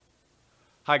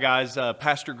Hi guys,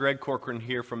 Pastor Greg Corcoran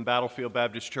here from Battlefield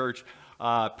Baptist Church.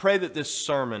 Pray that this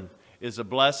sermon is a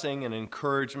blessing, an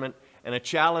encouragement, and a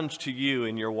challenge to you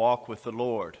in your walk with the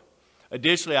Lord.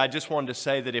 Additionally, I just wanted to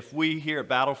say that if we here at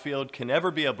Battlefield can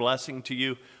ever be a blessing to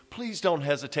you, please don't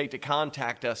hesitate to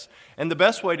contact us. And the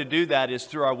best way to do that is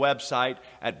through our website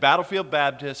at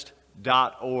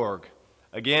battlefieldbaptist.org.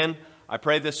 Again, I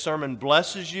pray this sermon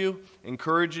blesses you,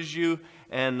 encourages you,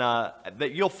 and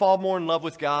that you'll fall more in love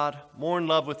with God, more in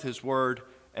love with His Word,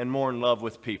 and more in love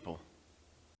with people.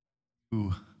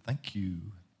 Ooh, thank you,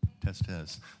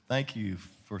 Tez. Thank you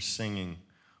for singing.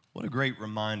 What a great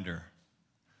reminder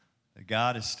that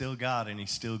God is still God and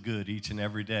He's still good each and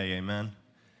every day, amen?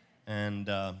 And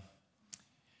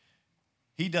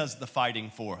He does the fighting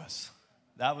for us.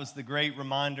 That was the great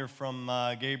reminder from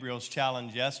Gabriel's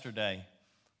challenge yesterday.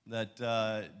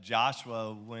 That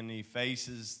Joshua, when he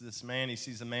faces this man, he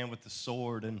sees a man with the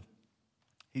sword, and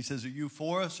he says, "Are you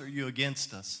for us or are you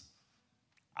against us?"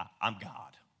 I'm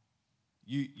God.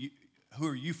 Who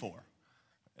are you for?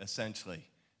 Essentially,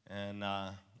 and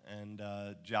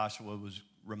Joshua was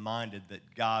reminded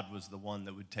that God was the one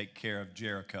that would take care of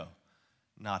Jericho,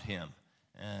 not him.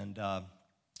 And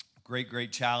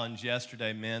great challenge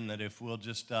yesterday, men. That if we'll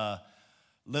just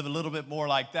live a little bit more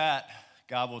like that,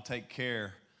 God will take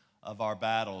care of our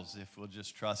battles if we'll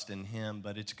just trust in Him.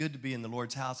 But it's good to be in the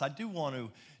Lord's house. I do want to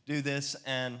do this,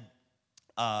 and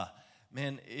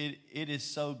man, it is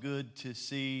so good to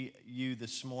see you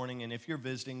this morning. And if you're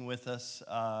visiting with us,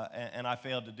 and I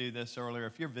failed to do this earlier,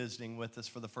 if you're visiting with us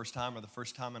for the first time or the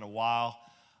first time in a while,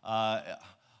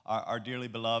 our dearly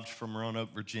beloved from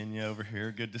Roanoke, Virginia over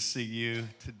here, good to see you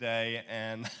today,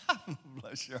 and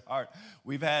bless your heart.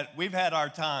 We've had our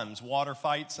times, water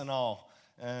fights and all,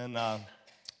 and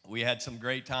we had some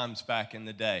great times back in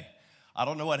the day. I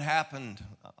don't know what happened.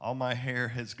 All my hair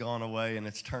has gone away and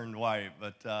it's turned white,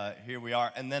 but here we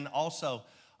are. And then also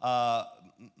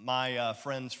my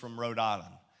friends from Rhode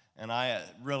Island. And I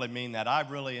really mean that. I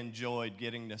really enjoyed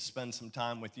getting to spend some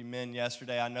time with you men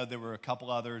yesterday. I know there were a couple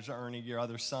others, Ernie, your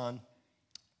other son.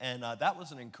 And that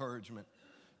was an encouragement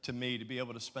to me to be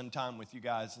able to spend time with you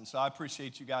guys. And so I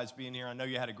appreciate you guys being here. I know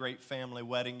you had a great family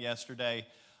wedding yesterday.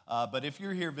 But if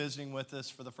you're here visiting with us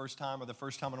for the first time or the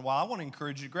first time in a while, I want to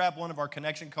encourage you to grab one of our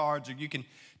connection cards, or you can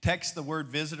text the word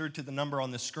visitor to the number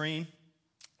on the screen,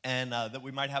 and that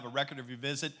we might have a record of your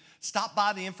visit. Stop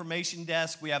by the information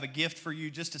desk. We have a gift for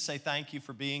you just to say thank you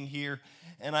for being here.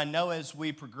 And I know as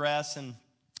we progress and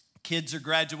kids are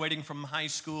graduating from high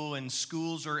school and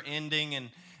schools are ending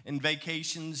and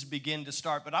vacations begin to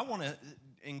start, but I want to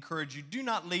encourage you, do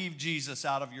not leave Jesus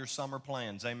out of your summer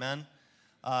plans, amen?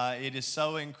 It is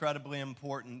so incredibly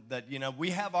important that, we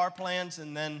have our plans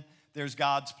and then there's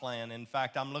God's plan. In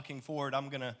fact, I'm looking forward. I'm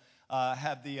going to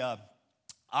have the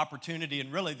opportunity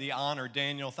and really the honor.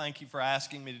 Daniel, thank you for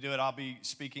asking me to do it. I'll be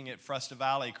speaking at Fresta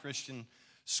Valley Christian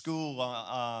School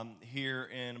here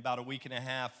in about a week and a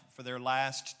half for their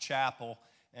last chapel.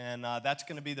 And that's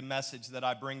going to be the message that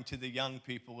I bring to the young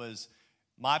people is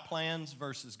my plans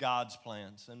versus God's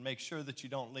plans. And make sure that you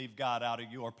don't leave God out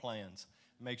of your plans.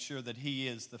 Make sure that He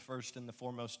is the first and the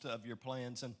foremost of your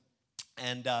plans.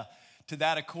 And to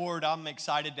that accord, I'm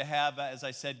excited to have, as I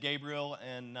said, Gabriel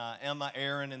and Emma,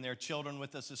 Aaron, and their children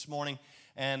with us this morning.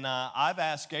 And I've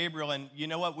asked Gabriel, and you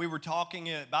know what? We were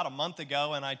talking about a month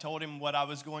ago, and I told him what I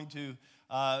was going to.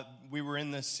 We were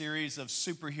in this series of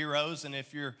superheroes, and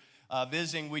if you're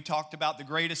visiting, we talked about the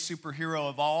greatest superhero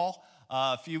of all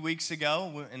a few weeks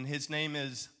ago, and His name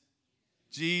is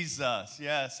Jesus,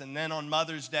 yes. And then on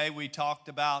Mother's Day, we talked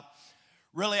about,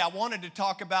 really, I wanted to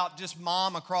talk about just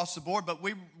mom across the board, but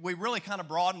we really kind of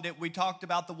broadened it. We talked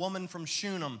about the woman from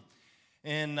Shunem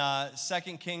in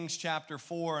 2 Kings chapter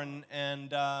 4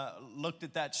 and looked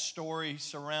at that story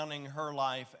surrounding her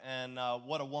life and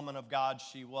what a woman of God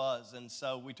she was. And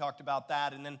so we talked about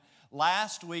that. And then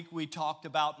last week, we talked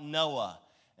about Noah.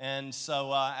 And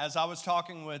so as I was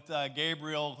talking with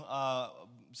Gabriel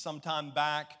sometime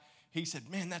back, he said,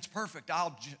 "Man, that's perfect.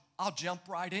 I'll jump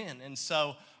right in." And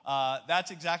so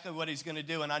that's exactly what he's going to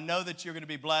do. And I know that you're going to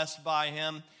be blessed by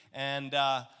him. And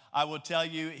I will tell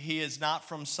you, he is not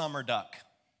from Summer Duck.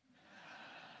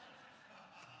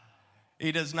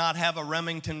 He does not have a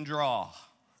Remington draw,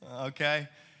 okay?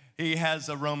 He has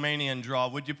a Romanian draw.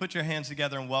 Would you put your hands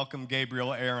together and welcome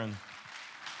Gabriel Aaron?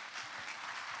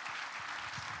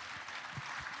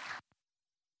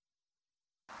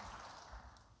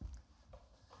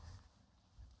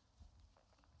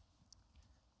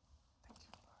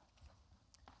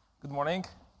 Good morning.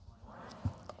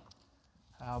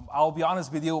 I'll be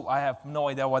honest with you, I have no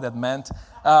idea what that meant.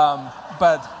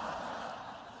 But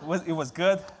It was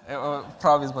good.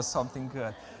 Probably it was something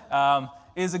good.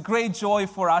 It is a great joy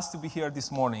for us to be here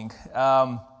this morning.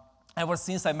 Ever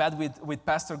since I met with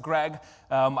Pastor Greg,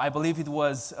 I believe it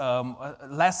was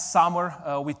last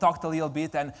summer, we talked a little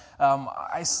bit, and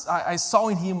I saw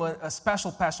in him a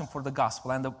special passion for the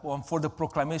gospel and for the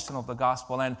proclamation of the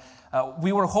gospel. And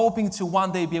we were hoping to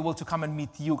one day be able to come and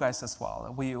meet you guys as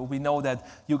well. We know that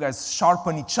you guys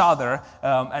sharpen each other,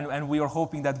 and we are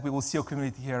hoping that we will see a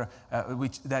community here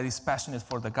that is passionate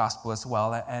for the gospel as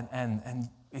well. And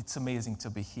it's amazing to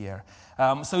be here.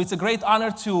 So it's a great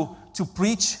honor to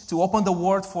preach, to open the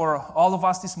word for all of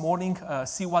us this morning,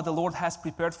 see what the Lord has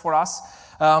prepared for us.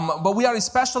 But we are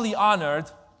especially honored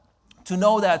to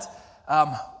know that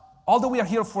although we are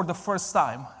here for the first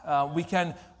time, we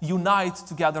can unite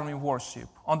together in worship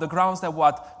on the grounds that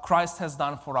what Christ has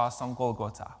done for us on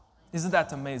Golgotha. Isn't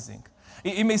that amazing?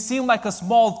 It may seem like a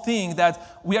small thing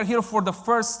that we are here for the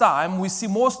first time. We see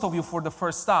most of you for the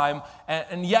first time,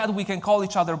 and yet we can call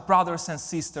each other brothers and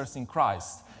sisters in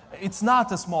Christ. It's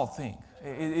not a small thing.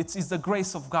 It's the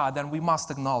grace of God, and we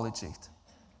must acknowledge it.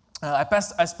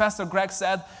 As Pastor Greg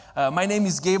said, my name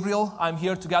is Gabriel. I'm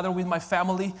here together with my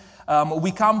family.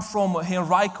 We come from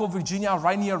Henrico, Virginia,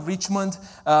 right near Richmond.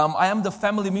 I am the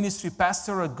family ministry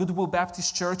pastor at Goodwill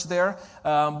Baptist Church there.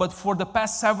 But for the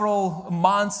past several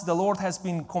months, the Lord has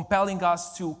been compelling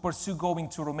us to pursue going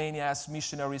to Romania as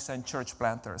missionaries and church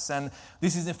planters. And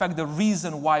this is, in fact, the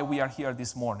reason why we are here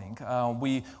this morning.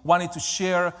 We wanted to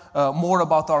share more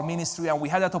about our ministry, and we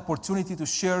had that opportunity to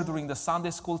share during the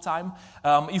Sunday school time.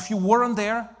 If you weren't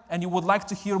there, and you would like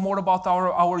to hear more about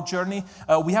our journey,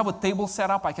 we have a table set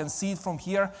up. I can see it from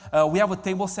here. We have a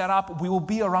table set up. We will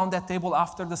be around that table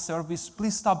after the service.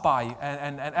 Please stop by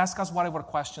and ask us whatever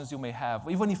questions you may have.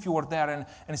 Even if you were there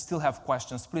and still have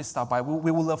questions, please stop by.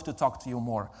 We would love to talk to you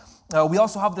more. We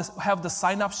also have the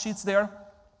sign-up sheets there.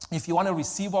 If you want to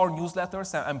receive our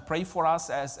newsletters and pray for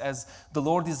us as the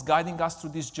Lord is guiding us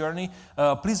through this journey,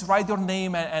 please write your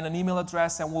name and an email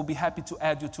address, and we'll be happy to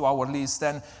add you to our list.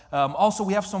 And also,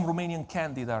 we have some Romanian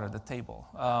candy there at the table.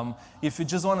 If you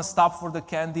just want to stop for the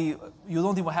candy, you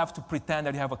don't even have to pretend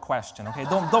that you have a question. Okay,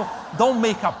 don't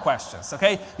make up questions.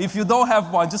 Okay, if you don't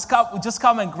have one, just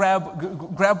come and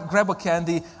grab a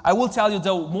candy. I will tell you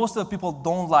though, most of the people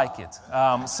don't like it.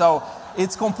 So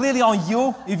it's completely on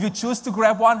you. If you choose to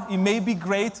grab one, it may be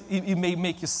great. It may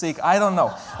make you sick. I don't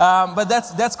know. But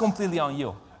that's completely on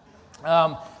you.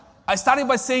 I started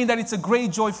by saying that it's a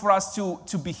great joy for us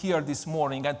to be here this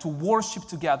morning and to worship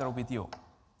together with you.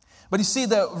 But you see,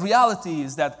 the reality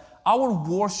is that our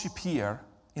worship here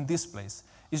in this place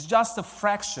is just a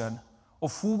fraction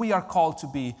of who we are called to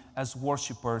be as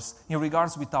worshipers in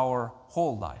regards with our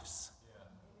whole lives.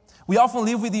 We often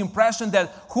live with the impression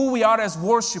that who we are as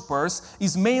worshipers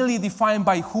is mainly defined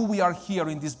by who we are here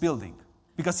in this building.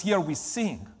 Because here we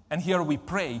sing, and here we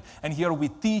pray, and here we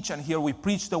teach, and here we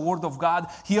preach the Word of God.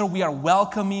 Here we are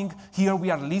welcoming, here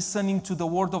we are listening to the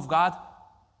Word of God.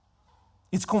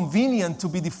 It's convenient to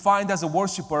be defined as a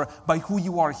worshiper by who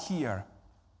you are here.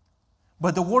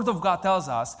 But the Word of God tells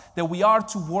us that we are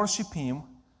to worship Him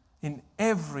in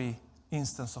every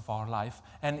instance of our life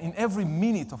and in every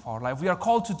minute of our life. We are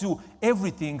called to do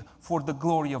everything for the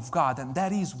glory of God, and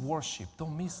that is worship.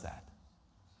 Don't miss that.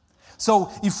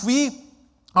 So if we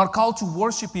are called to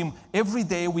worship Him every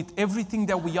day with everything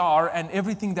that we are and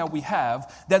everything that we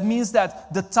have, that means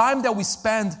that the time that we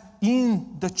spend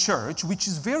in the church, which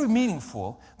is very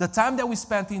meaningful, the time that we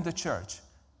spend in the church,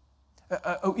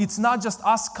 it's not just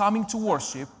us coming to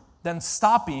worship, then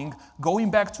stopping,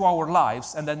 going back to our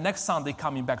lives, and then next Sunday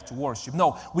coming back to worship.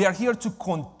 No, we are here to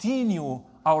continue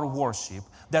our worship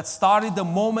that started the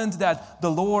moment that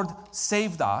the Lord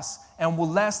saved us and will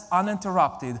last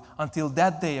uninterrupted until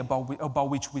that day about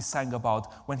which we sang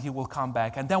about when He will come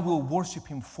back. And then we'll worship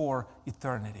Him for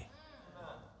eternity.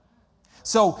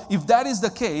 So if that is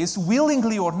the case,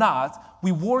 willingly or not,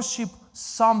 we worship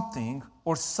something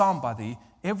or somebody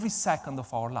every second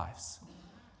of our lives.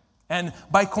 And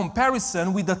by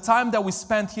comparison with the time that we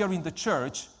spent here in the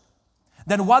church,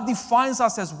 then what defines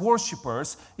us as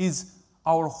worshipers is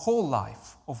our whole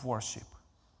life of worship.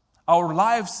 Our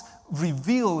lives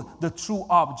reveal the true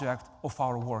object of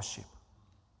our worship.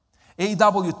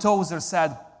 A.W. Tozer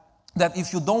said that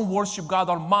if you don't worship God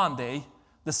on Monday,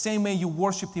 the same way you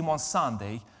worshiped Him on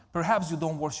Sunday, perhaps you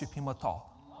don't worship Him at all.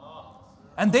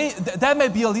 And that may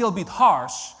be a little bit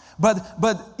harsh,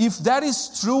 but if that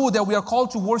is true, that we are called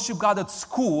to worship God at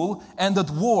school and at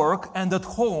work and at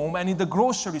home and in the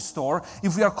grocery store,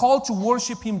 if we are called to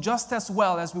worship Him just as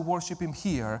well as we worship Him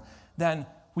here, then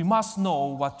we must know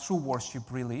what true worship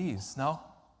really is, no?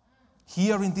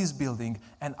 here in this building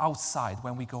and outside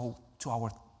when we go to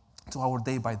our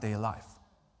day-by-day life.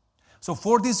 So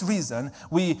for this reason,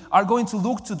 we are going to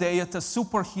look today at a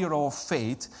superhero of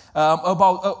faith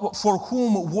for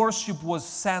whom worship was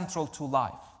central to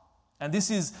life. And this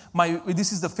is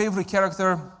the favorite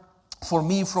character for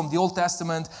me from the Old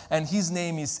Testament, and his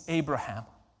name is Abraham.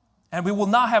 And we will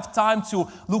not have time to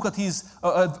look at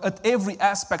at every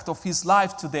aspect of his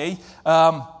life today,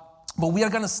 but we are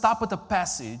going to stop at a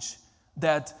passage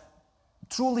that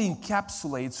truly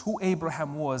encapsulates who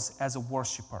Abraham was as a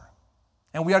worshiper.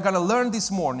 And we are going to learn this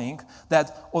morning that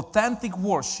authentic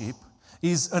worship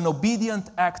is an obedient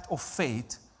act of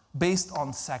faith based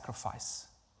on sacrifice.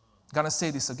 I'm going to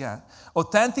say this again.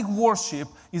 Authentic worship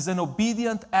is an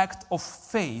obedient act of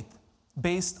faith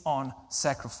based on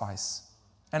sacrifice.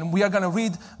 And we are going to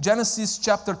read Genesis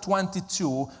chapter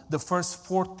 22, the first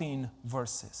 14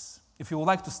 verses. If you would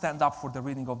like to stand up for the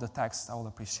reading of the text, I will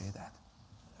appreciate that.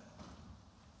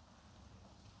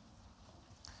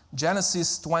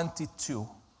 Genesis 22,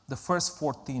 the first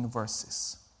 14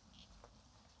 verses.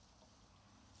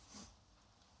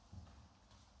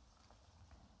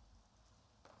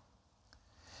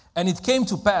 And it came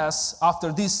to pass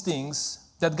after these things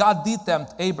that God did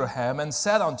tempt Abraham and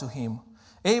said unto him,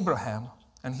 Abraham,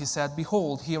 and he said,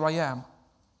 Behold, here I am.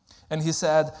 And he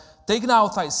said, Take now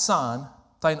thy son,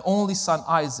 thine only son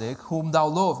Isaac, whom thou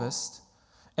lovest,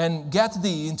 and get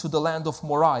thee into the land of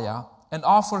Moriah, and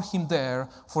offer him there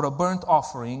for a burnt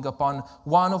offering upon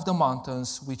one of the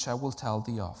mountains which I will tell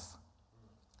thee of.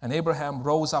 And Abraham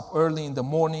rose up early in the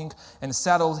morning, and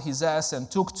saddled his ass, and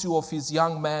took 2 of his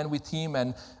young men with him,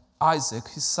 and Isaac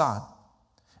his son,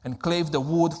 and clave the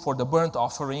wood for the burnt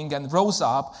offering, and rose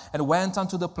up, and went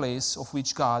unto the place of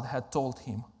which God had told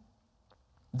him.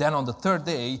 Then on the 3rd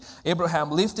day,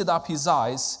 Abraham lifted up his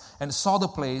eyes, and saw the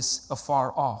place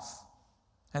afar off.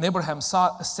 And Abraham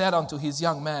said unto his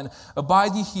young man,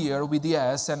 Abide ye here with the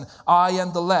ass, and I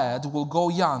and the lad will go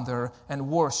yonder and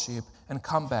worship, and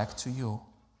come back to you.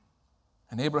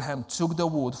 And Abraham took the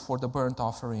wood for the burnt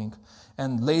offering,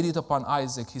 and laid it upon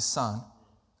Isaac his son.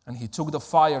 And he took the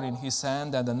fire in his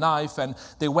hand and a knife, and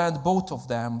they went both of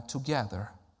them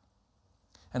together.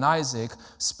 And Isaac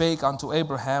spake unto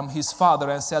Abraham his father,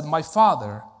 and said, My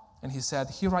father. And he said,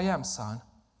 Here I am, son.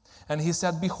 And he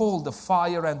said, Behold the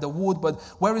fire and the wood, but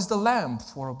where is the lamb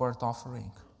for a burnt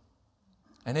offering?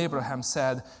 And Abraham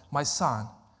said, My son,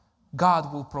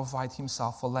 God will provide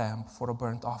himself a lamb for a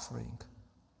burnt offering.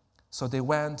 So they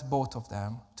went both of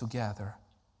them together.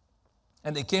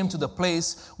 And they came to the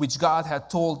place which God had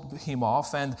told him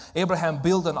of, and Abraham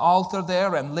built an altar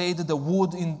there, and laid the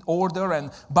wood in order,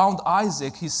 and bound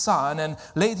Isaac his son, and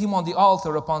laid him on the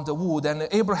altar upon the wood. And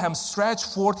Abraham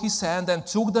stretched forth his hand, and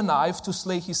took the knife to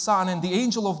slay his son. And the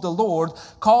angel of the Lord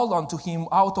called unto him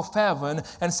out of heaven,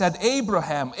 and said,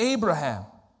 Abraham, Abraham.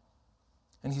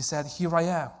 And he said, Here I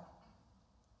am.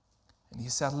 And he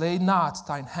said, Lay not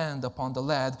thine hand upon the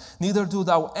lad, neither do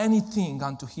thou anything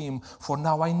unto him, for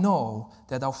now I know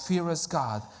that thou fearest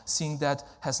God, seeing that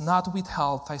hast not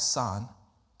withheld thy son,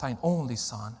 thine only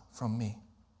son, from me.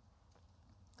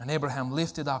 And Abraham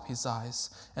lifted up his eyes,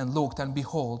 and looked, and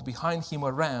behold, behind him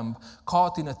a ram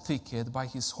caught in a thicket by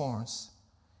his horns.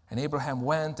 And Abraham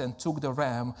went and took the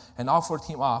ram, and offered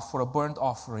him up for a burnt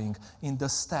offering in the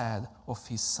stead of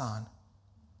his son.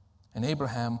 And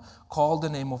Abraham called the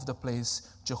name of the place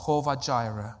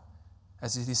Jehovah-Jireh,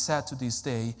 as it is said to this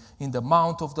day, In the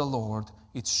mount of the Lord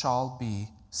it shall be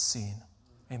seen.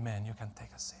 Amen. You can take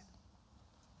a seat.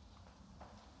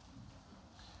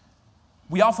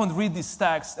 We often read this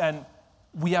text and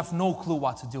we have no clue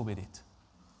what to do with it.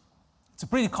 It's a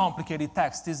pretty complicated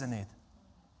text, isn't it?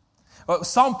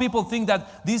 Some people think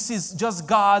that this is just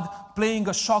God playing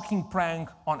a shocking prank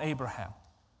on Abraham.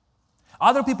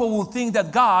 Other people will think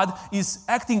that God is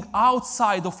acting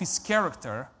outside of his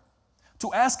character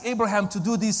to ask Abraham to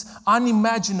do this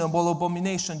unimaginable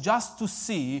abomination just to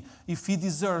see if he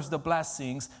deserves the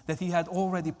blessings that he had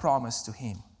already promised to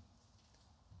him.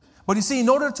 But you see, in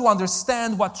order to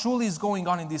understand what truly is going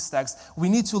on in this text, we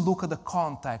need to look at the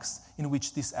context in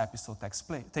which this episode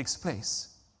takes place.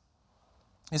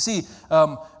 You see,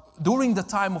 during the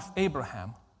time of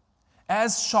Abraham,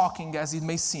 as shocking as it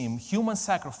may seem, human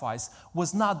sacrifice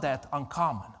was not that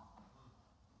uncommon.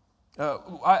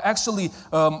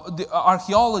 The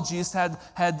archaeologists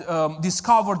had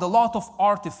discovered a lot of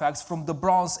artifacts from the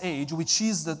Bronze Age, which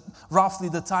is roughly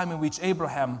the time in which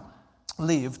Abraham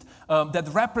lived, that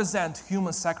represent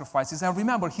human sacrifices. And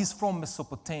remember, he's from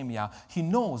Mesopotamia. He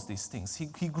knows these things.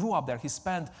 He grew up there. He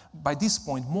spent, by this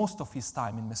point, most of his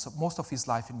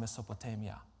life in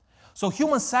Mesopotamia. So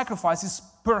human sacrifice is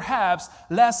perhaps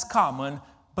less common,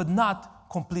 but not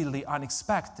completely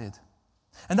unexpected.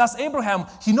 And thus Abraham,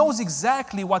 he knows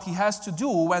exactly what he has to do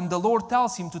when the Lord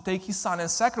tells him to take his son and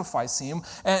sacrifice him,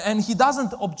 and he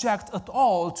doesn't object at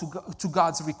all to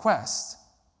God's request.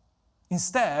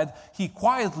 Instead, he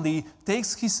quietly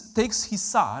takes his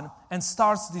son and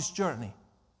starts this journey.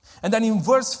 And then in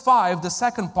verse 5, the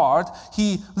second part,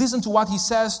 listen to what he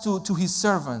says to his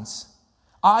servants.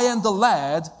 I and the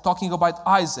lad, talking about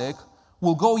Isaac,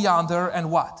 will go yonder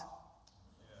and what?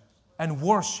 And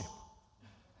worship.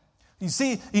 You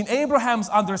see, in Abraham's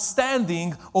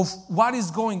understanding of what is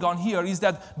going on here is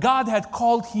that God had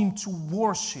called him to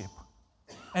worship,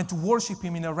 and to worship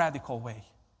him in a radical way.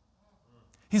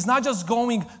 He's not just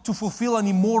going to fulfill an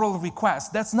immoral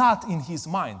request. That's not in his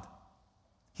mind.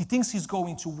 He thinks he's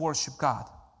going to worship God.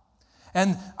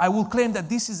 And I will claim that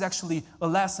this is actually a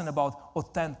lesson about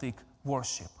authentic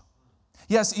worship.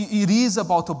 Yes, it is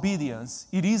about obedience.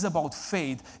 It is about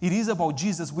faith. It is about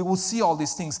Jesus. We will see all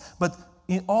these things. But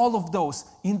in all of those,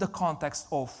 in the context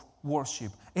of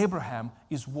worship, Abraham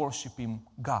is worshiping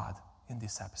God in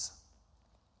this episode.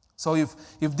 So if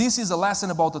this is a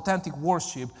lesson about authentic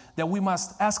worship, then we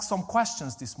must ask some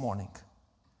questions this morning.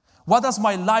 What does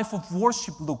my life of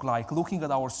worship look like, looking at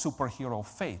our superhero of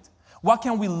faith? What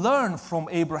can we learn from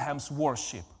Abraham's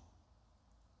worship?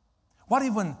 What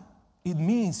even it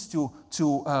means to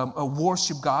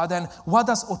worship God, and what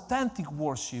does authentic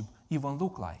worship even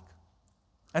look like?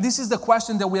 And this is the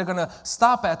question that we are going to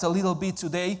stop at a little bit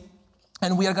today.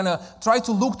 And we are going to try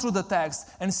to look through the text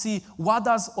and see what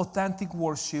does authentic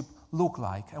worship look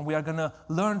like. And we are going to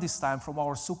learn this time from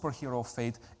our superhero of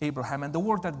faith, Abraham, and the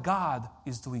work that God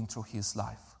is doing through his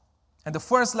life. And the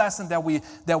first lesson that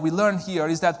we learn here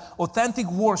is that authentic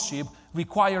worship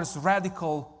requires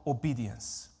radical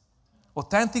obedience.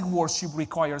 Authentic worship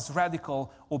requires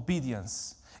radical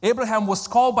obedience. Abraham was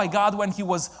called by God when he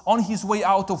was on his way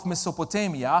out of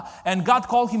Mesopotamia, and God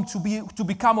called him to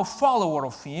become a follower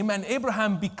of him, and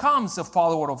Abraham becomes a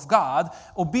follower of God,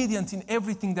 obedient in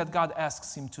everything that God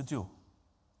asks him to do.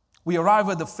 We arrive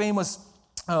at the famous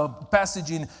passage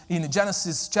in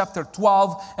Genesis chapter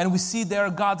 12, and we see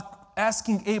there God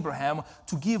asking Abraham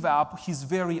to give up his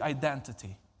very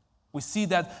identity. We see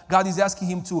that God is asking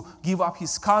him to give up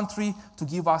his country, to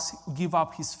give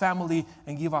up his family,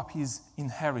 and give up his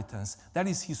inheritance. That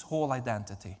is his whole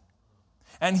identity.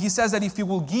 And he says that if he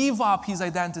will give up his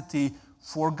identity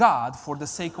for God, for the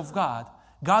sake of God,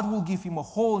 God will give him a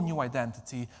whole new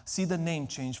identity. See the name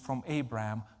change from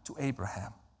Abram to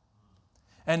Abraham.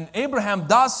 And Abraham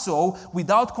does so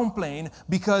without complaint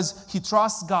because he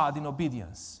trusts God in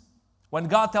obedience. When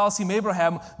God tells him,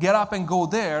 Abraham, get up and go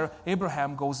there,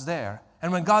 Abraham goes there.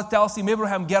 And when God tells him,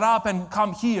 Abraham, get up and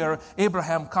come here,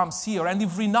 Abraham comes here. And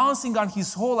if renouncing on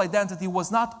his whole identity was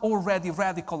not already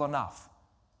radical enough,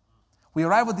 we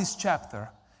arrive at this chapter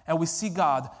and we see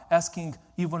God asking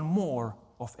even more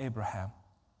of Abraham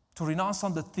to renounce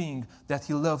on the thing that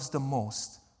he loves the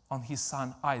most, on his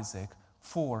son Isaac,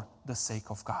 for the sake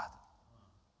of God.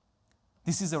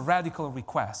 This is a radical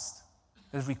request.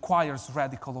 It requires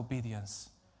radical obedience.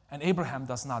 And Abraham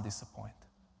does not disappoint.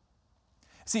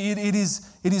 See, it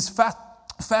is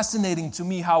fascinating to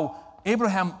me how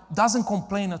Abraham doesn't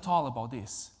complain at all about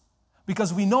this.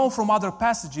 Because we know from other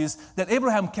passages that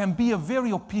Abraham can be a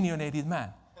very opinionated man.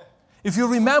 If you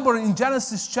remember in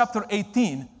Genesis chapter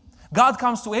 18, God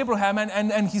comes to Abraham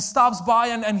and he stops by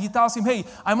and he tells him, hey,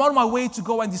 I'm on my way to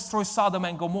go and destroy Sodom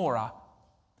and Gomorrah.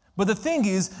 But the thing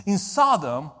is, in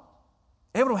Sodom,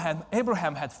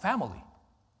 Abraham had family.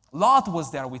 Lot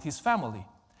was there with his family.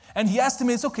 And he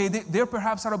estimates, okay, there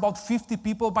perhaps are about 50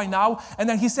 people by now. And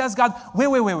then he says, God,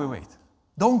 wait.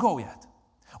 Don't go yet.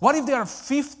 What if there are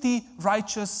 50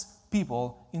 righteous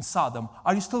people in Sodom?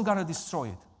 Are you still going to destroy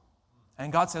it?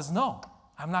 And God says, no,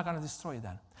 I'm not going to destroy it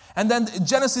then. And then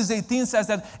Genesis 18 says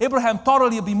that Abraham thought a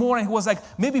little bit more and he was like,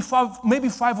 maybe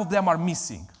five of them are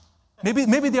missing.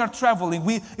 Maybe they are traveling.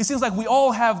 It seems like we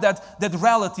all have that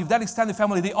relative, that extended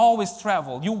family. They always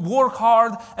travel. You work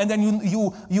hard, and then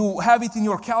you have it in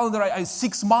your calendar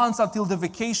 6 months until the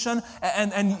vacation,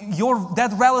 and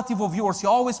that relative of yours, you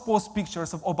always post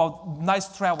pictures about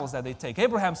nice travels that they take.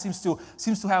 Abraham seems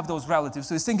to have those relatives.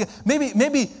 So he's thinking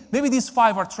maybe these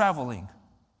 5 are traveling.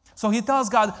 So he tells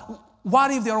God, what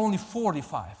if there are only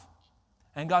 45?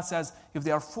 And God says, if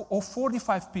there are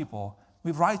 45 people,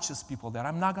 with righteous people there,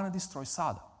 I'm not going to destroy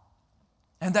Sodom.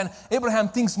 And then Abraham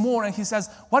thinks more and he says,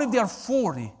 what if there are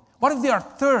 40? What if there are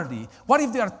 30? What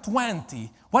if there are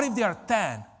 20? What if there are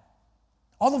 10?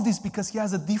 All of this because he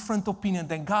has a different opinion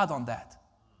than God on that.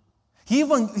 He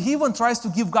even tries to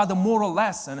give God a moral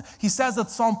lesson. He says at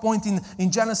some point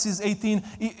in Genesis 18,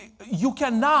 you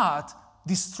cannot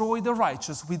destroy the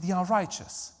righteous with the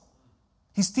unrighteous.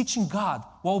 He's teaching God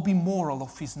what will be moral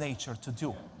of his nature to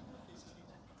do.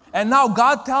 And now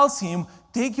God tells him,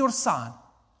 take your son,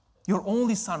 your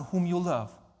only son whom you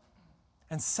love,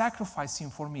 and sacrifice him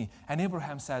for me. And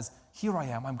Abraham says, here I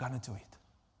am, I'm going to do it.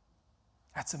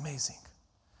 That's amazing.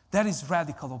 That is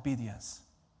radical obedience.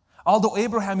 Although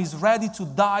Abraham is ready to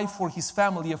die for his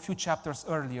family a few chapters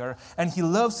earlier, and he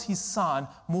loves his son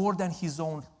more than his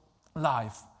own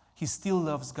life, he still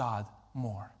loves God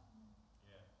more.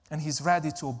 And he's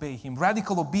ready to obey him.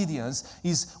 Radical obedience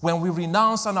is when we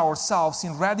renounce on ourselves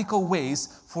in radical ways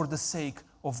for the sake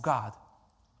of God.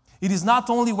 It is not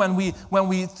only when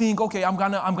we think, okay, I'm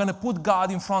gonna put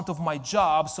God in front of my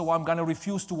job, so I'm gonna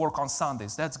refuse to work on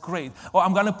Sundays. That's great. Or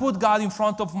I'm gonna put God in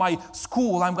front of my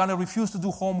school. I'm gonna refuse to do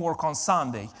homework on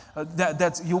Sunday.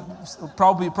 That's you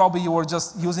probably you were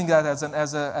just using that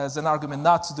as an argument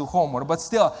not to do homework. But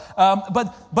still,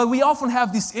 but we often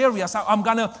have these areas. I'm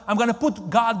gonna put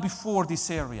God before this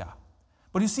area.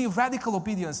 But you see, radical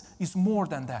obedience is more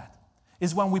than that.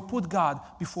 It's when we put God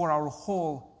before our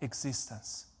whole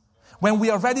existence. When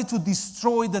we are ready to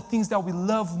destroy the things that we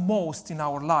love most in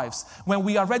our lives. When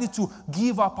we are ready to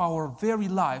give up our very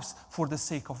lives for the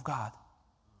sake of God.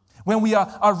 When we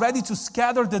are ready to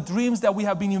scatter the dreams that we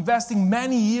have been investing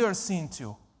many years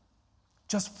into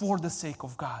just for the sake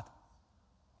of God.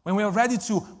 When we are ready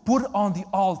to put on the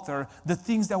altar the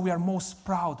things that we are most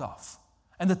proud of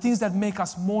and the things that make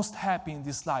us most happy in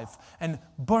this life and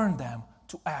burn them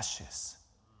to ashes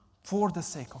for the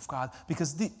sake of God.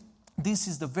 Because this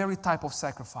is the very type of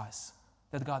sacrifice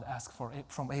that God asked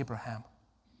from Abraham.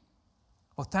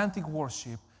 Authentic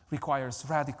worship requires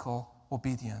radical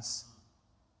obedience.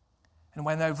 And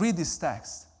when I read this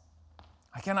text,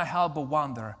 I cannot help but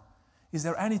wonder, is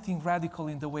there anything radical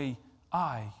in the way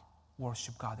I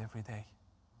worship God every day?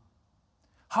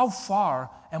 How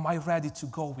far am I ready to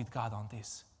go with God on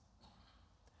this?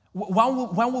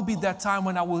 When will be that time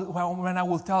when I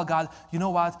will tell God, you know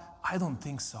what, I don't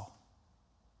think so.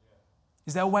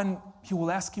 Is that when He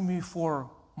will ask me for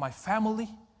my family?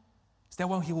 Is that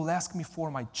when He will ask me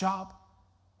for my job?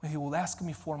 When He will ask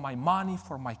me for my money,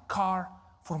 for my car,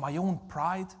 for my own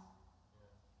pride?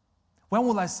 When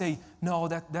will I say, no,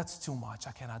 that's too much,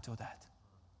 I cannot do that?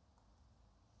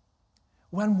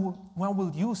 When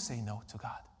will you say no to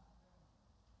God?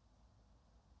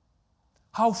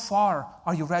 How far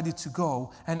are you ready to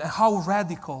go? And how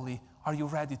radically are you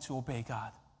ready to obey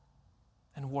God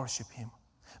and worship Him?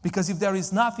 Because if there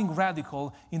is nothing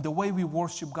radical in the way we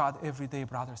worship God every day,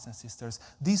 brothers and sisters,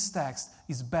 this text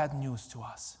is bad news to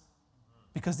us.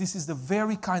 Because this is the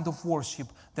very kind of worship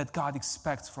that God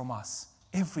expects from us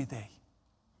every day.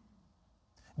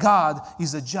 God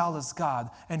is a jealous God,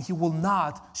 and He will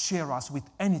not share us with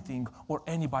anything or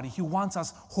anybody. He wants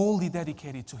us wholly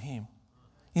dedicated to Him.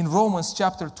 In Romans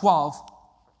chapter 12,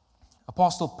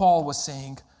 Apostle Paul was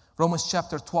saying, Romans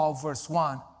chapter 12, verse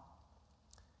 1,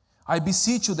 I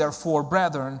beseech you, therefore,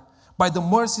 brethren, by the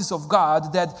mercies of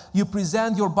God, that you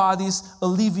present your bodies a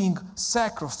living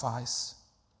sacrifice,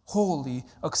 holy,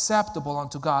 acceptable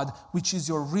unto God, which is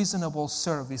your reasonable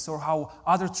service, or how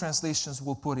other translations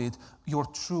will put it, your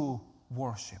true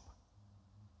worship.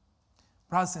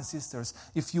 Brothers and sisters,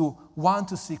 if you want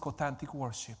to seek authentic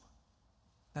worship,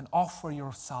 then offer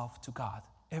yourself to God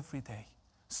every day.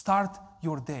 Start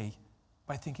your day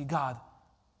by thinking, God,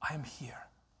 I am here.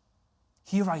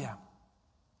 Here I am.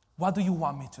 What do you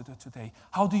want me to do today?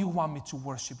 How do you want me to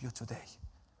worship you today?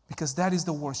 Because that is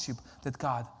the worship that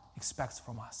God expects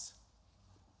from us.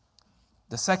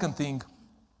 The second thing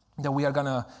that we are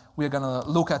gonna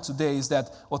look at today is that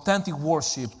authentic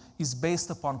worship is based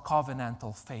upon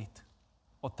covenantal faith.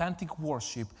 Authentic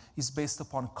worship is based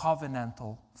upon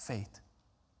covenantal faith.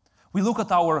 We look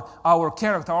at our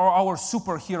character, our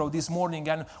superhero this morning,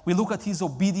 and we look at his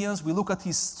obedience, we look at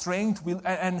his strength,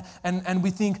 and we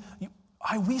think,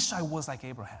 I wish I was like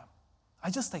Abraham.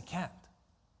 I can't.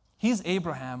 He's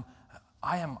Abraham,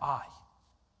 I am I.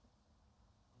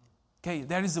 Okay,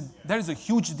 there is a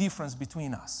huge difference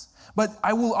between us. But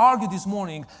I will argue this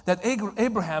morning that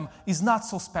Abraham is not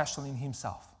so special in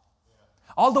himself.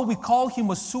 Although we call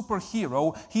him a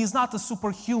superhero, he is not a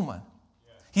superhuman.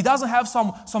 He doesn't have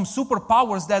some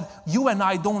superpowers that you and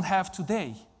I don't have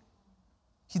today.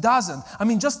 He doesn't. I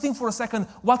mean, just think for a second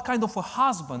what kind of a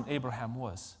husband Abraham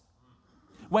was.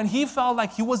 When he felt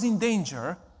like he was in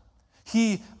danger,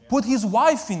 he put his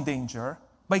wife in danger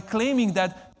by claiming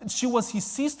that she was his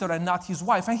sister and not his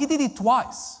wife. And he did it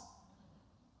twice.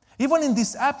 Even in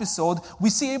this episode, we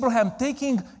see Abraham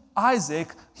taking Isaac,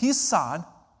 his son,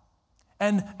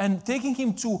 and taking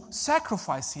him to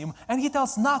sacrifice him, and he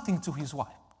tells nothing to his wife.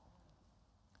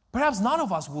 Perhaps none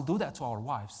of us will do that to our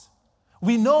wives.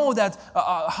 We know that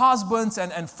husbands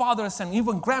and fathers and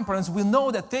even grandparents will know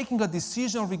that taking a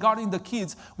decision regarding the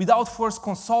kids without first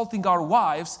consulting our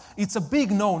wives, it's a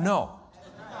big no-no.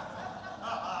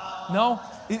 No?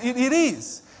 It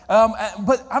is.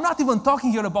 But I'm not even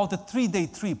talking here about a 3-day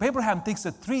trip. Abraham takes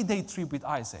a 3-day trip with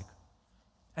Isaac.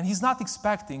 And he's not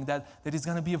expecting that it's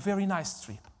going to be a very nice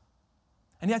trip.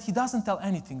 And yet he doesn't tell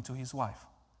anything to his wife.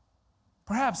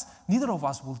 Perhaps neither of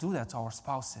us will do that to our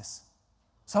spouses.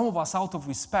 Some of us out of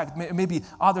respect, maybe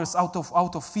others out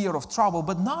of fear of trouble,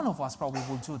 but none of us probably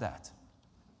will do that.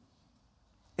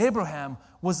 Abraham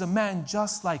was a man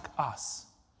just like us,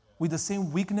 with the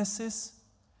same weaknesses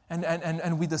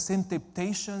and with the same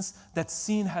temptations that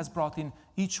sin has brought in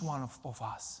each one of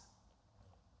us.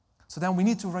 So then we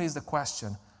need to raise the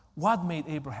question, what made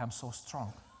Abraham so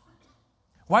strong?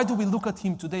 Why do we look at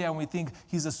him today and we think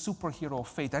he's a superhero of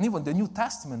faith? And even the New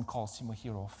Testament calls him a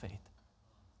hero of faith.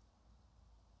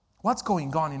 What's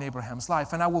going on in Abraham's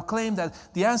life? And I will claim that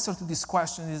the answer to this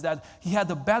question is that he had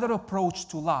a better approach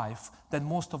to life than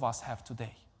most of us have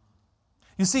today.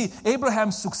 You see,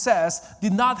 Abraham's success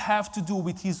did not have to do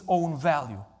with his own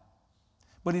value,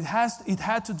 but it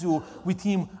had to do with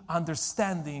him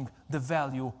understanding the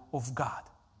value of God.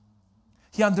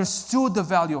 He understood the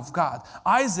value of God.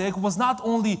 Isaac was not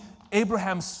only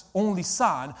Abraham's only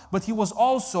son, but he was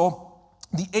also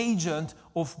the agent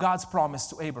of God's promise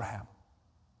to Abraham.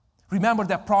 Remember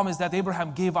that promise that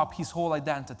Abraham gave up his whole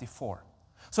identity for.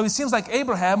 So it seems like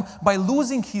Abraham, by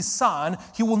losing his son,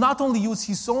 he will not only use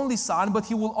his only son, but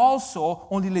he will also,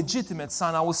 only legitimate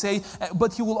son, I will say,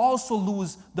 but he will also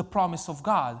lose the promise of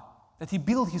God that he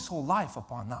built his whole life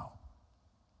upon now.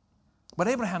 But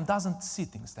Abraham doesn't see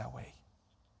things that way.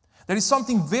 There is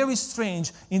something very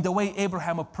strange in the way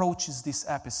Abraham approaches this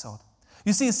episode.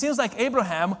 You see, it seems like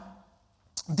Abraham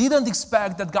didn't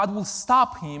expect that God will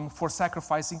stop him for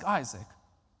sacrificing Isaac.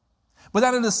 But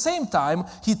then at the same time,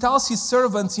 he tells his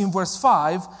servants in verse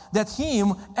 5 that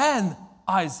him and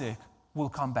Isaac will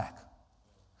come back.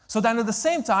 So then at the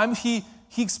same time, he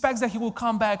expects that he will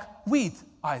come back with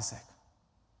Isaac.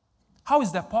 How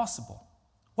is that possible?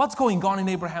 What's going on in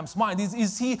Abraham's mind?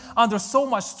 Is he under so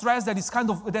much stress that he's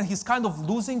kind of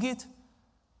losing it?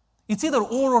 It's either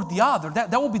or the other.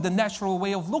 That would be the natural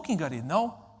way of looking at it,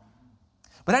 no?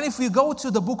 But then if we go to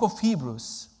the book of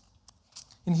Hebrews,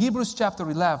 in Hebrews chapter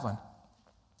 11,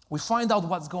 we find out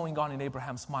what's going on in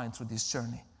Abraham's mind through this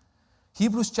journey.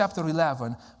 Hebrews chapter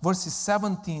 11, verses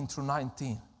 17 through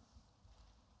 19.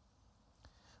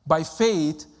 By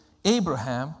faith,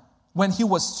 Abraham, when he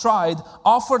was tried,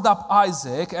 offered up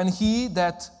Isaac, and he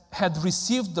that had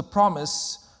received the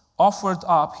promise offered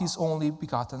up his only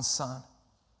begotten son,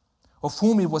 of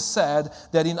whom it was said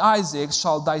that in Isaac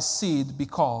shall thy seed be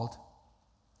called.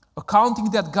 Accounting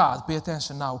that God, pay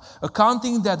attention now,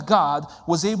 accounting that God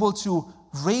was able to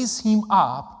raise him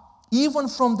up even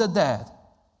from the dead,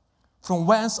 from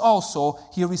whence also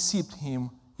he received him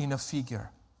in a figure.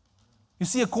 You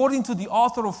see, according to the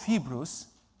author of Hebrews,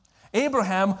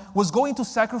 Abraham was going to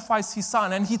sacrifice his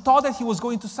son, and he thought that he was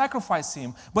going to sacrifice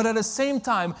him. But at the same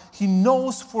time, he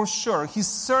knows for sure, he's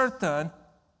certain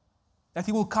that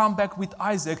he will come back with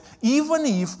Isaac, even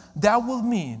if that will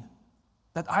mean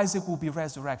that Isaac will be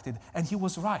resurrected. And he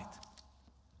was right.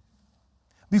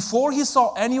 Before he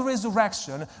saw any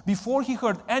resurrection, before he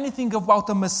heard anything about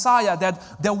the Messiah that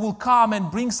will come and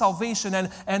bring salvation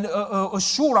and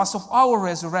assure us of our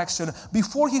resurrection,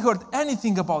 before he heard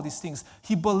anything about these things,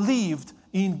 he believed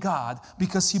in God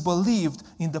because he believed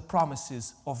in the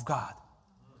promises of God.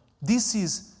 This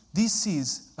is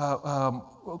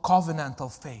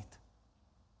covenantal faith.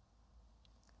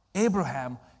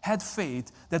 Abraham had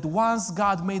faith that once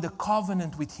God made a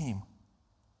covenant with him,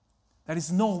 there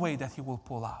is no way that he will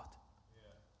pull out.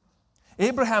 Yeah.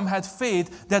 Abraham had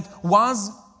faith that once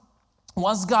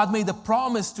God made a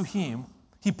promise to him,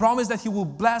 he promised that he will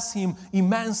bless him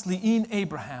immensely in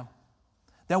Abraham.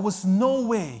 There was no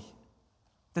way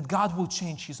that God will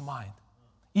change his mind.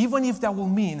 Even if that will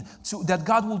mean that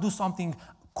God will do something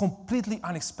completely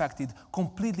unexpected,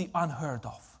 completely unheard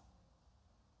of.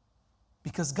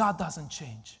 Because God doesn't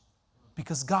change.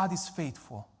 Because God is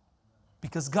faithful.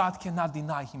 Because God cannot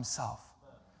deny himself.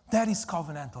 That is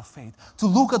covenantal faith. To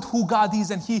look at who God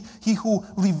is and he who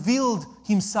revealed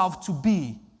himself to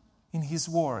be in his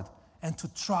word, and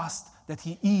to trust that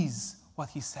he is what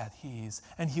he said he is,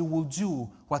 and he will do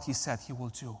what he said he will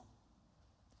do.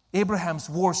 Abraham's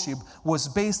worship was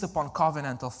based upon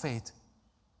covenantal faith.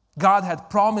 God had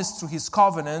promised through his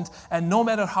covenant, and no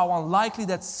matter how unlikely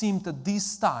that seemed at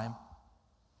this time,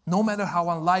 no matter how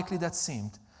unlikely that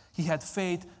seemed, he had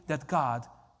faith that God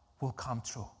will come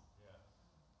true.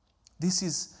 This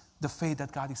is the faith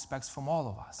that God expects from all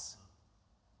of us.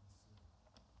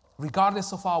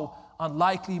 Regardless of how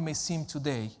unlikely it may seem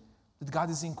today, that God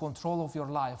is in control of your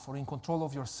life or in control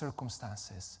of your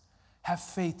circumstances, have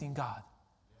faith in God.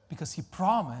 Because he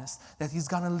promised that he's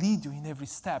going to lead you in every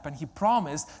step. And he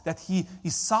promised that he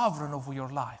is sovereign over your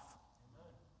life.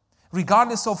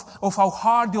 Regardless of how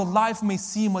hard your life may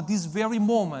seem at this very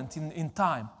moment in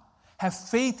time, have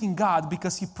faith in God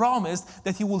because he promised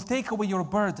that he will take away your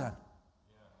burden.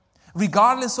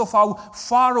 Regardless of how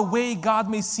far away God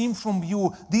may seem from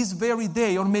you this very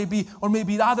day, or maybe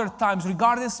other times,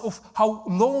 regardless of how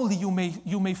lonely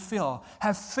you may feel,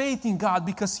 have faith in God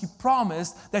because he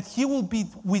promised that he will be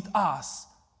with us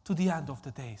to the end of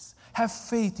the days. Have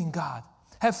faith in God.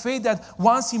 Have faith that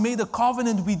once he made a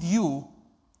covenant with you,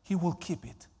 he will keep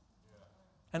it.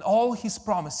 And all his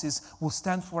promises will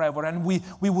stand forever. And we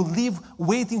will live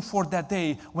waiting for that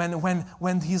day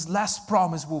when his last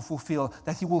promise will fulfill,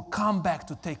 that he will come back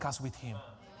to take us with him.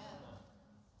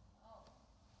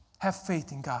 Have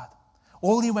faith in God.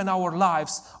 Only when our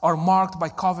lives are marked by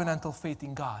covenantal faith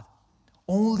in God,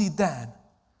 only then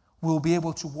we'll be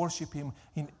able to worship him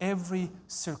in every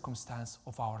circumstance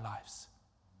of our lives.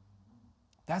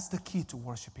 That's the key to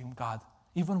worshiping God,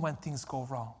 even when things go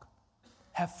wrong.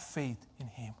 Have faith in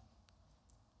him.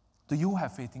 Do you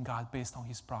have faith in God based on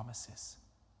his promises?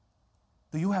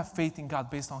 Do you have faith in God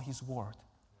based on his word?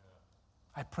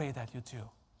 I pray that you do.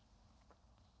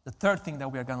 The third thing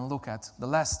that we are going to look at, the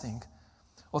last thing,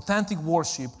 authentic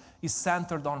worship is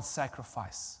centered on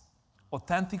sacrifice.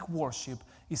 Authentic worship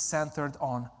is centered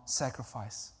on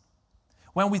sacrifice.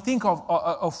 When we think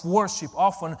of worship,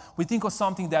 often we think of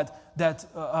something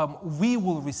that we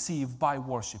will receive by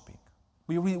worshiping.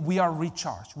 We are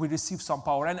recharged. We receive some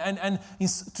power. And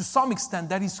to some extent,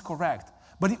 that is correct.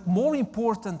 But more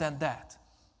important than that,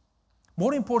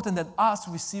 more important than us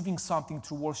receiving something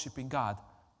through worshiping God,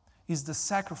 is the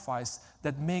sacrifice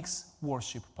that makes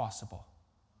worship possible.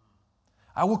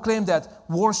 I will claim that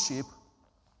worship,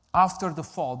 after the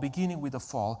fall, beginning with the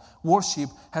fall, worship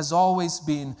has always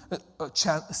been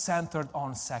centered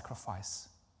on sacrifice.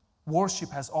 Worship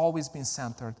has always been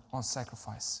centered on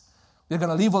sacrifice. We're going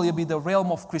to leave a little bit the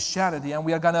realm of Christianity, and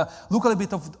we are going to look a little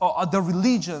bit of the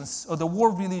religions, or the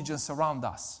world religions around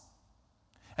us.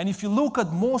 And if you look at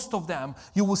most of them,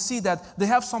 you will see that they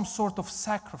have some sort of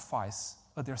sacrifice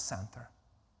at their center.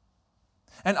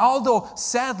 And although,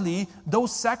 sadly,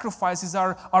 those sacrifices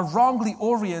are wrongly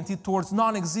oriented towards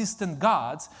non-existent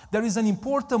gods, there is an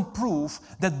important proof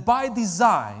that by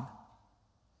design,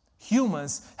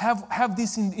 humans have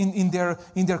this in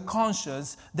their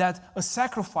conscience, that a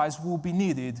sacrifice will be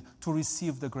needed to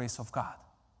receive the grace of God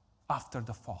after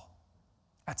the fall.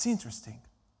 That's interesting.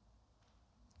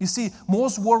 You see,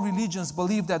 most world religions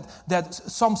believe that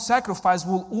some sacrifice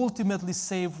will ultimately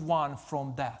save one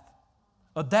from death.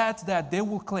 A death that they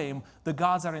will claim the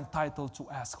gods are entitled to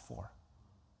ask for.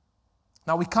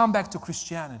 Now we come back to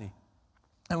Christianity,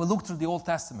 and we look through the Old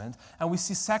Testament, and we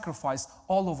see sacrifice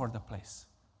all over the place.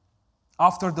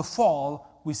 After the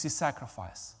fall, we see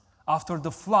sacrifice. After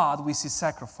the flood, we see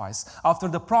sacrifice. After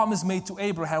the promise made to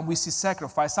Abraham, we see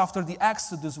sacrifice. After the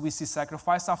Exodus, we see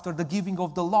sacrifice. After the giving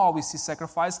of the law, we see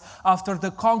sacrifice. After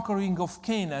the conquering of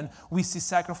Canaan, we see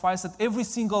sacrifice. At every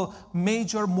single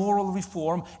major moral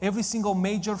reform, every single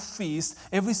major feast,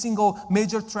 every single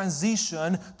major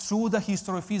transition through the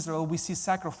history of Israel, we see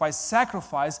sacrifice.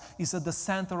 Sacrifice is at the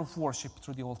center of worship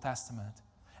through the Old Testament.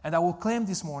 And I will claim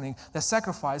this morning that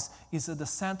sacrifice is at the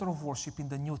center of worship in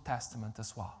the New Testament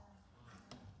as well.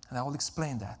 And I will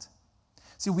explain that.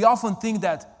 See, we often think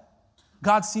that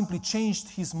God simply changed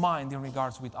his mind in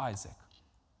regards with Isaac.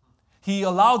 He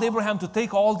allowed Abraham to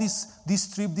take all this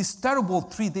trip, this terrible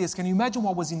 3 days. Can you imagine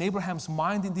what was in Abraham's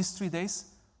mind in these 3 days?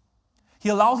 He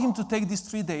allowed him to take these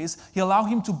 3 days. He allowed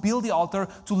him to build the altar,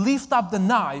 to lift up the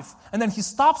knife, and then he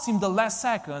stops him the last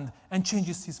second and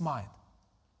changes his mind.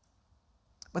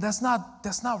 But that's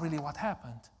not really what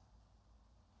happened.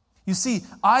 You see,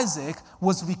 Isaac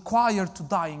was required to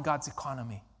die in God's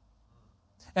economy.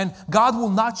 And God will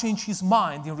not change his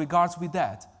mind in regards with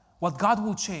that. What God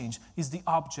will change is the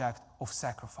object of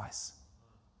sacrifice.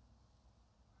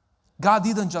 God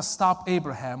didn't just stop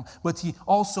Abraham, but he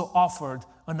also offered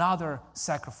another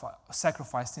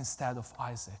sacrifice instead of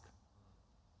Isaac.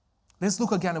 Let's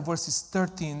look again at verses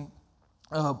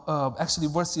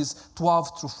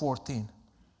 12 through 14.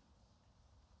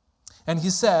 And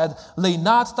he said, "Lay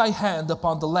not thy hand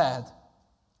upon the lad,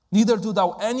 Neither do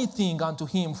thou anything unto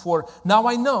him, for now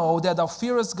I know that thou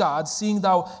fearest God, seeing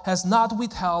thou hast not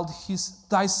withheld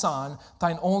thy son,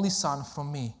 thine only son,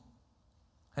 from me.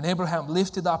 And Abraham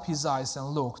lifted up his eyes and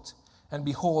looked, and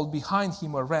behold, behind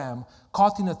him a ram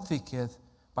caught in a thicket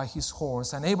by his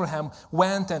horns. And Abraham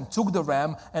went and took the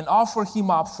ram and offered him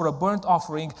up for a burnt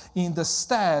offering in the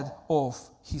stead of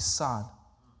his son.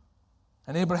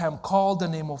 And Abraham called the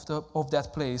name of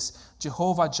that place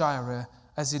Jehovah-Jireh,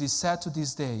 as it is said to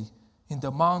this day, in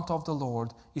the mount of the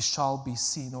Lord it shall be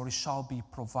seen, or it shall be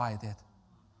provided.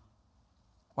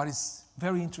 What is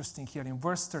very interesting here, in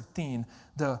verse 13,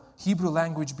 the Hebrew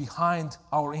language behind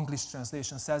our English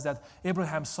translation says that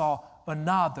Abraham saw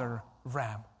another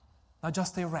ram. Not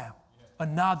just a ram,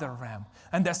 another ram.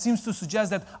 And that seems to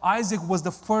suggest that Isaac was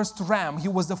the first ram, he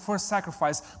was the first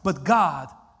sacrifice, but God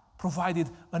provided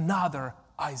another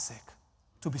Isaac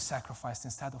to be sacrificed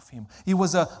instead of him. It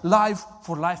was a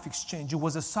life-for-life exchange. It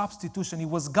was a substitution. It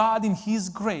was God in His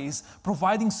grace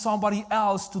providing somebody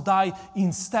else to die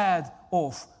instead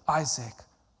of Isaac.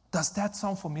 Does that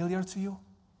sound familiar to you?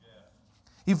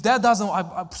 Yeah. If that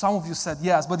doesn't, some of you said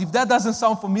yes, but if that doesn't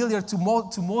sound familiar to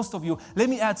most of you, let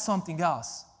me add something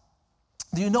else.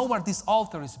 Do you know where this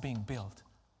altar is being built?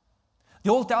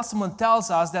 The Old Testament tells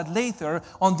us that later,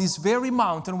 on this very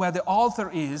mountain where the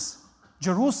altar is,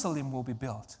 Jerusalem will be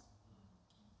built.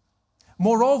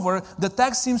 Moreover, the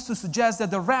text seems to suggest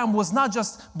that the ram was not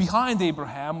just behind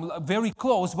Abraham, very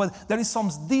close, but there is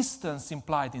some distance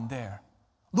implied in there.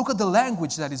 Look at the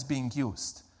language that is being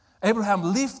used. Abraham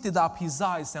lifted up his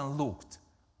eyes and looked.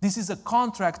 This is a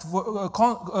construct verb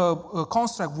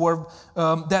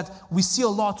that we see a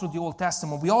lot through the Old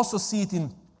Testament. We also see it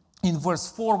in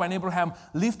verse 4 when Abraham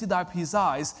lifted up his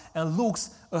eyes and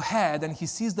looks ahead and he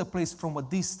sees the place from a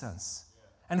distance.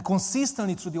 And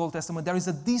consistently through the Old Testament, there is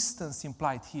a distance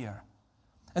implied here.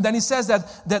 And then he says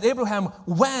that Abraham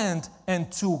went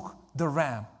and took the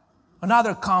ram.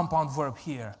 Another compound verb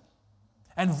here.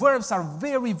 And verbs are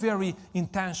very, very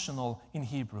intentional in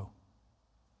Hebrew.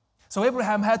 So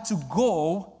Abraham had to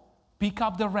go, pick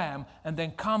up the ram, and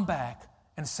then come back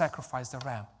and sacrifice the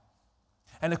ram.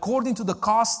 And according to the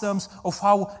customs of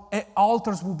how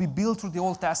altars will be built through the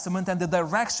Old Testament and the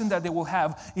direction that they will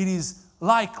have, it is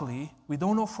likely, we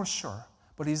don't know for sure,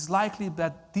 but it is likely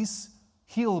that this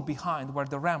hill behind where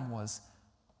the ram was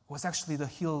actually the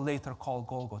hill later called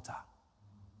Golgotha.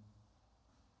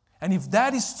 And if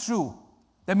that is true,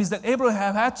 that means that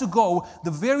Abraham had to go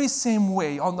the very same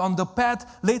way on the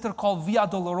path later called Via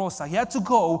Dolorosa. He had to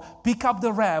go, pick up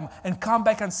the ram, and come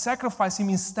back and sacrifice him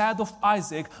instead of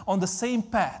Isaac on the same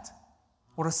path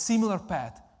or a similar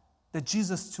path that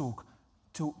Jesus took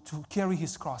to carry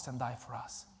his cross and die for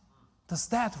us. Does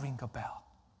that ring a bell?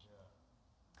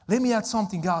 Let me add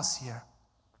something else here.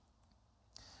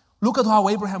 Look at how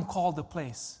Abraham called the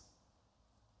place.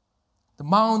 The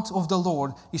mount of the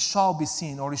Lord, it shall be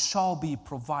seen, or it shall be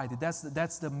provided.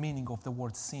 That's the meaning of the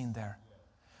word seen there.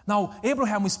 Now,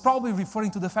 Abraham is probably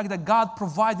referring to the fact that God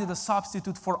provided a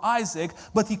substitute for Isaac,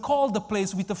 but he called the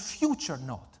place with a future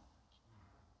note.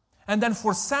 And then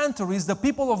for centuries, the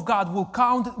people of God will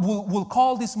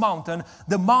call this mountain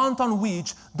the mount on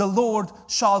which the Lord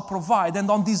shall provide. And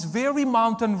on this very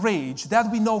mountain range, that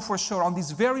we know for sure, on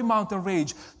this very mountain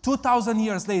range, 2,000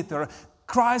 years later,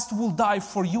 Christ will die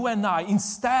for you and I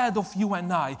instead of you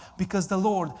and I, because the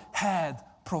Lord had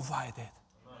provided.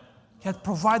 He had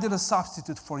provided a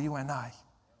substitute for you and I.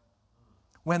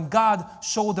 When God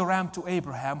showed the ram to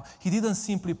Abraham, He didn't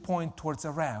simply point towards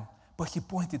a ram, but He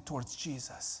pointed towards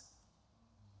Jesus.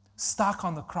 Stuck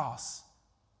on the cross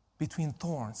between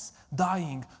thorns,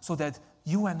 dying so that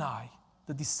you and I,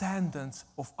 the descendants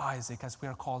of Isaac, as we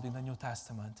are called in the New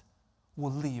Testament,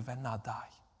 will live and not die.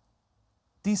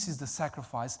 This is the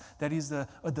sacrifice that is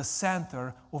at the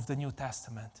center of the New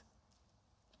Testament.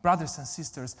 Brothers and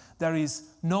sisters, there is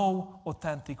no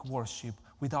authentic worship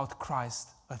without Christ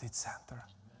at its center.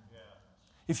 Yeah.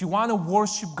 If you want to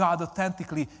worship God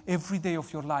authentically every day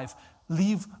of your life,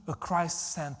 live a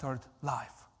Christ-centered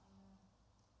life.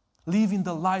 Live in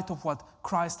the light of what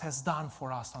Christ has done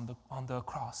for us on the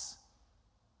cross.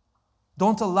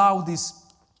 Don't allow this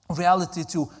reality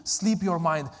to slip your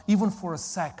mind even for a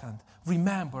second.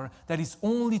 Remember that it's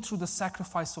only through the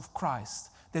sacrifice of Christ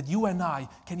that you and I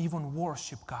can even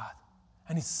worship God.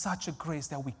 And it's such a grace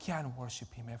that we can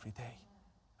worship Him every day.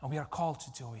 And we are called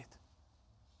to do it.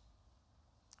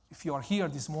 If you are here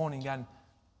this morning and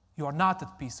you are not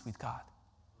at peace with God,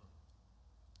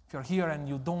 if you're here and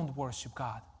you don't worship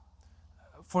God,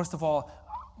 first of all,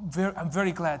 I'm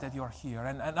very glad that you're here.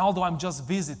 And although I'm just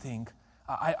visiting,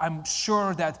 I'm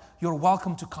sure that you're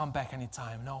welcome to come back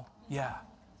anytime. No? Yeah.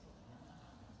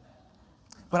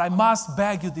 But I must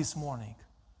beg you this morning,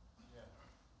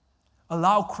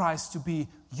 allow Christ to be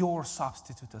your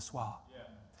substitute as well.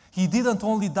 He didn't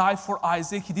only die for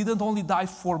Isaac. He didn't only die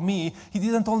for me. He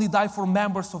didn't only die for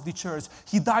members of the church.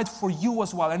 He died for you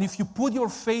as well. And if you put your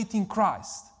faith in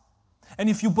Christ, and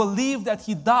if you believe that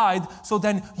He died, so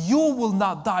then you will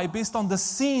not die based on the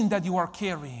sin that you are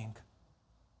carrying.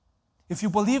 If you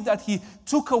believe that He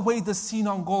took away the sin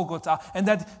on Golgotha, and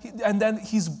then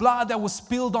His blood that was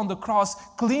spilled on the cross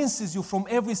cleanses you from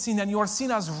every sin, and you are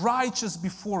seen as righteous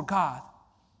before God.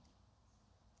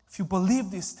 If you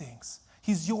believe these things,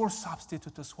 He's your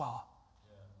substitute as well.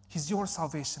 He's your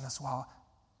salvation as well.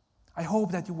 I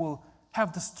hope that you will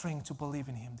have the strength to believe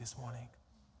in Him this morning.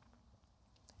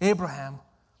 Abraham,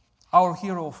 our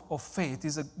hero of faith,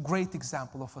 is a great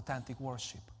example of authentic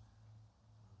worship,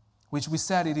 which we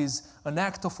said it is an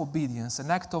act of obedience, an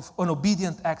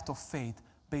obedient act of faith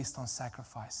based on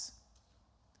sacrifice.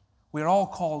 We're all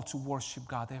called to worship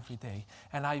God every day.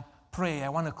 And I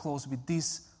want to close with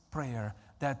this prayer,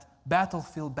 that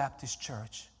Battlefield Baptist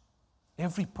Church,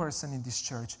 every person in this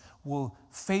church will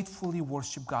faithfully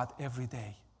worship God every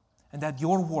day. And that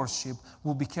your worship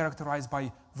will be characterized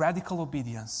by radical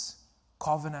obedience,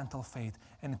 covenantal faith,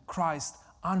 and Christ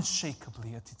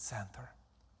unshakably at its center.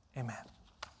 Amen.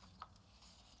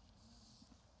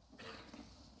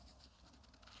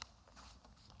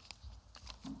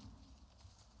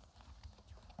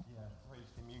 Yeah, praise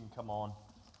Him. You can come on.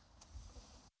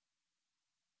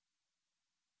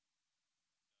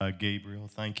 Gabriel,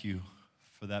 thank you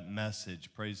for that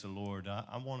message. Praise the Lord.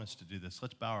 I want us to do this.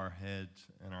 Let's bow our heads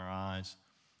and our eyes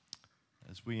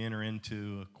as we enter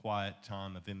into a quiet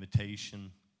time of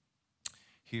invitation.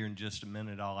 Here in just a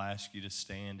minute, I'll ask you to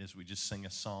stand as we just sing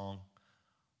a song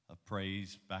of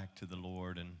praise back to the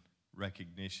Lord and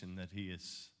recognition that He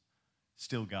is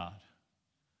still God.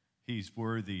 He's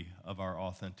worthy of our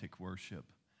authentic worship.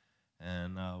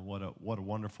 And what a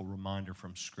wonderful reminder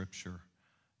from Scripture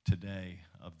today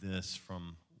of this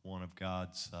from one of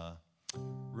God's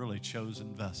really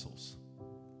chosen vessels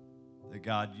that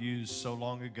God used so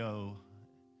long ago,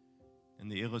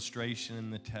 and the illustration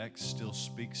in the text still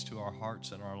speaks to our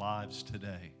hearts and our lives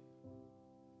today.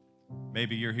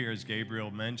 Maybe you're here, as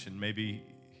Gabriel mentioned. Maybe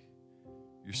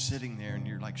you're sitting there and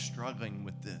you're like struggling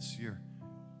with this. You're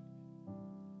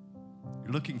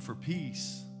looking for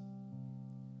peace.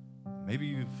 Maybe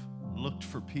you've looked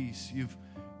for peace.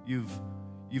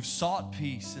 You've sought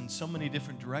peace in so many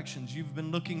different directions. You've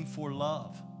been looking for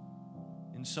love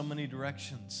in so many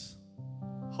directions,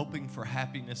 hoping for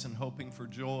happiness and hoping for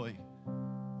joy,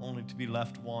 only to be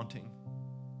left wanting.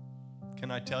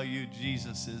 Can I tell you,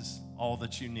 Jesus is all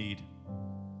that you need.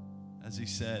 As He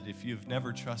said, if you've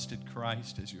never trusted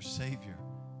Christ as your Savior,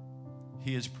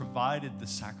 He has provided the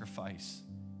sacrifice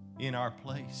in our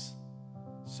place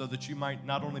so that you might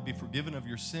not only be forgiven of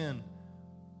your sin,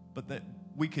 but that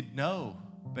we could know,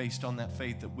 based on that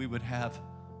faith, that we would have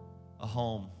a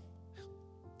home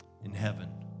in heaven.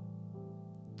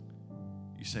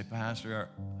 You say, Pastor,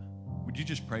 would you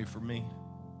just pray for me?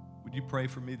 Would you pray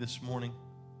for me this morning?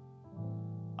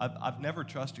 I've never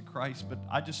trusted Christ, but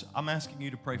I'm asking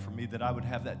you to pray for me, that I would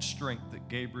have that strength that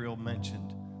Gabriel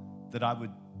mentioned, that I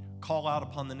would call out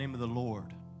upon the name of the Lord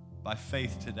by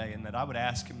faith today, and that I would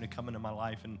ask Him to come into my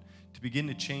life and to begin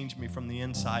to change me from the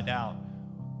inside out.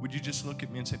 Would you just look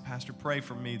at me and say, Pastor, pray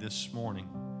for me this morning?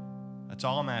 That's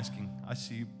all I'm asking. I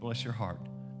see you. Bless your heart.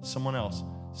 Someone else,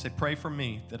 say, pray for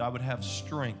me that I would have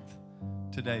strength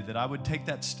today, that I would take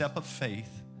that step of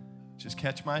faith. Just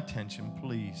catch my attention,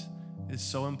 please. It's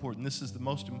so important. This is the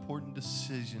most important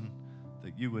decision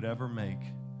that you would ever make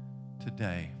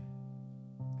today.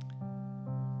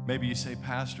 Maybe you say,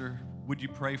 Pastor, would you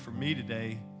pray for me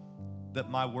today that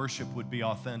my worship would be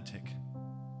authentic,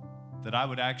 that I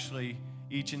would actually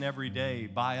each and every day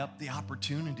buy up the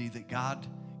opportunity that God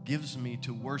gives me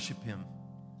to worship Him,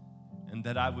 and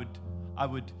that I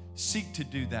would seek to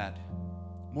do that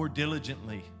more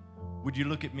diligently. Would you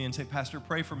look at me and say, Pastor,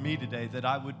 pray for me today that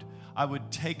I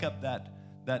would take up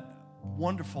that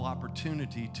wonderful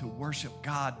opportunity to worship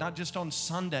God, not just on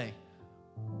Sunday,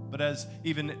 but as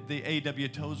even the A.W.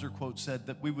 Tozer quote said,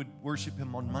 that we would worship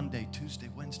Him on Monday, Tuesday,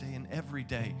 Wednesday, and every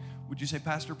day. Would you say,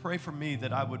 Pastor, pray for me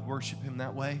that I would worship Him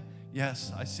that way?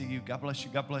 Yes, I see you. God bless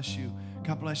you. God bless you.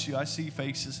 God bless you. I see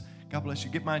faces. God bless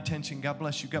you. Get my attention. God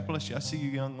bless you. God bless you. I see you,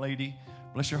 young lady.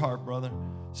 Bless your heart, brother.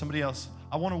 Somebody else.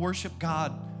 I want to worship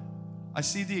God. I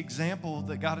see the example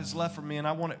that God has left for me, and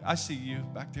I see you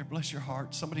back there. Bless your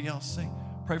heart. Somebody else say,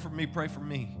 pray for me. Pray for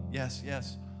me. Yes,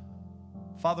 yes.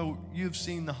 Father, you've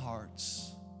seen the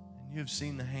hearts, and you've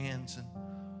seen the hands, and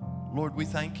Lord, we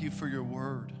thank you for your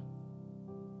word.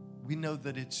 we know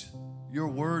that it's your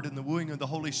word and the wooing of the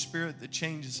Holy Spirit that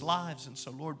changes lives. And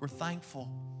so, Lord, we're thankful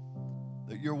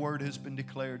that your word has been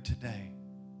declared today.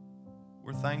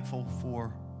 We're thankful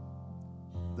for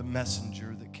the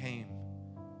messenger that came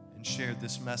and shared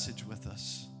this message with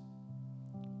us.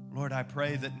 Lord, I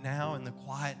pray that now in the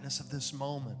quietness of this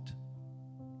moment,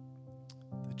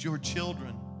 that your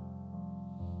children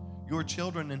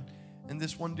and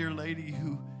this one dear lady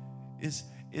who is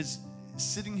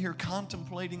sitting here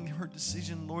contemplating her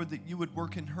decision, Lord, that you would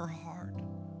work in her heart.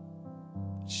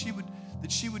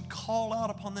 That she would call out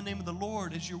upon the name of the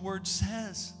Lord, as your word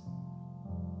says.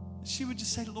 That she would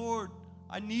just say, Lord,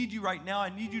 I need you right now. I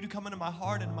need you to come into my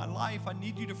heart and my life. I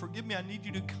need you to forgive me. I need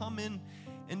you to come in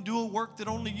and do a work that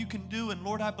only you can do. And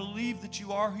Lord, I believe that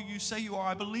you are who you say you are.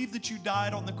 I believe that you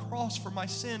died on the cross for my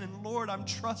sin. And Lord, I'm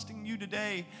trusting you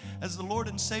today as the Lord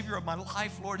and Savior of my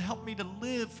life. Lord, help me to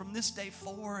live from this day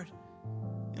forward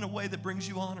in a way that brings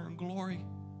you honor and glory.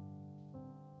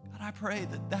 God, I pray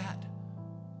that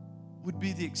would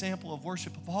be the example of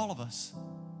worship of all of us.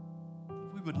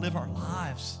 That we would live our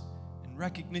lives in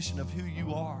recognition of who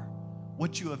you are,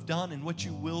 what you have done and what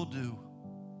you will do.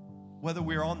 Whether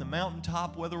we're on the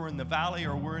mountaintop, whether we're in the valley,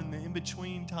 or we're in the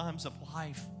in-between times of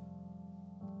life,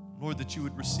 Lord, that you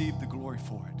would receive the glory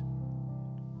for it.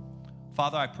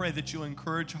 Father, I pray that you'll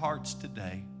encourage hearts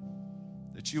today,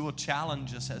 that you will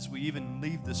challenge us as we even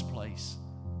leave this place,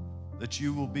 that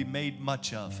you will be made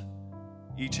much of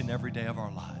each and every day of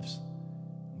our lives.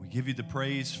 We give you the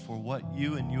praise for what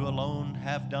you and you alone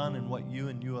have done and what you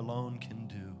and you alone can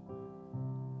do.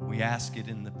 We ask it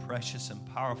in the precious and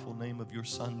powerful name of your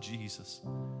Son, Jesus,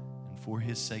 and for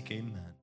his sake, amen.